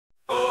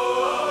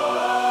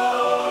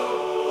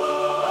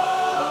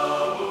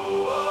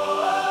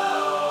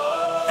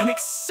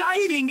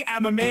exciting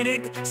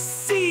animated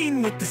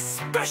scene with the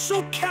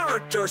special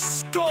character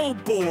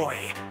Skullboy.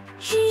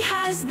 He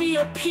has the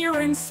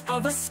appearance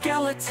of a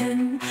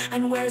skeleton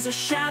and wears a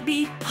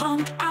shabby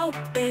punk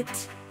outfit.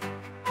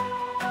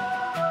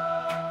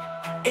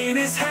 In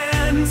his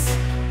hands,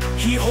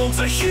 he holds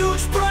a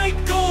huge bright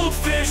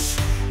goldfish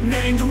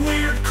named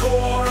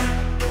Weirdcore.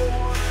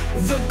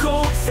 The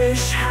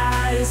goldfish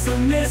has a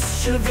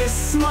mischievous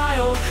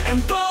smile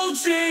and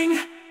bulging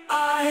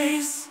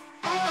eyes.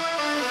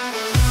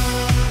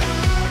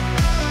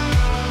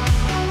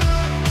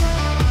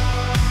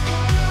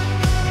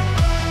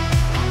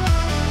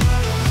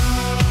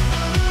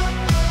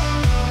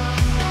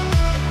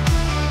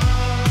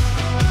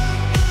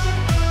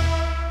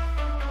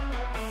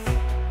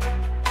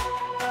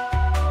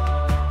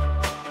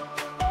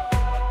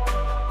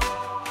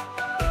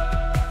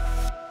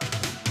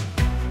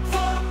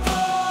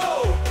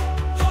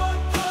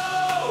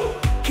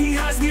 He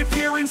has the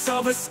appearance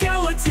of a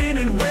skeleton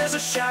and wears a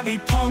shabby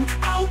punk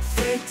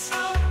outfit.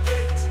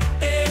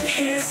 In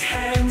his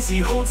hands he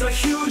holds a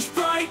huge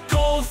bright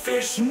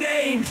goldfish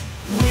named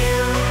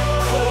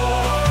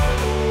Weirdcore.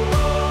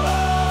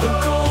 The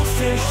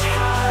goldfish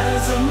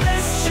has a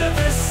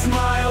mischievous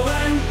smile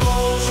and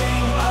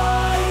bulging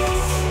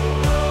eyes.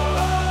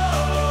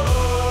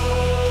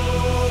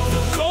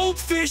 The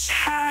goldfish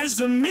has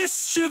a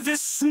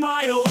mischievous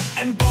smile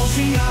and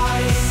bulging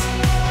eyes.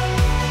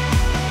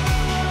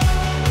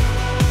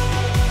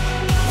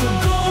 The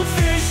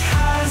goldfish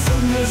has a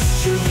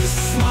mischievous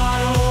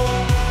smile